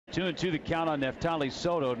2-2 the count on Neftali.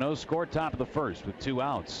 Soto, no score, top of the first with 2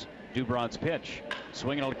 outs. Doubront's pitch.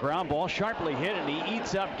 Swinging on a ground ball, sharply hit, and he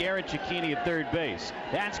eats up Garrett Cicchini at third base.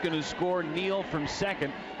 That's going to score Neal from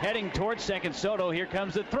second. Heading towards second, Soto. Here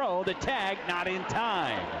comes the throw. The tag, not in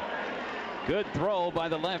time. Good throw by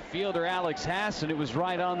the left fielder, Alex Hass, and it was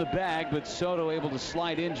right on the bag, but Soto able to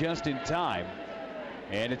slide in just in time.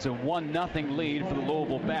 And it's a 1-0 lead for the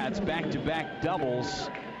Louisville Bats. Back-to-back doubles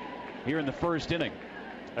here in the first inning.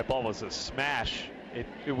 That ball was a smash.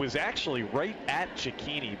 It was actually right at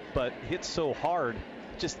Cicchini, but hit so hard,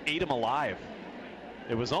 it just ate him alive.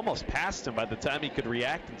 It was almost past him by the time he could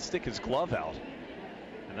react and stick his glove out.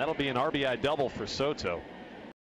 And that'll be an RBI double for Soto.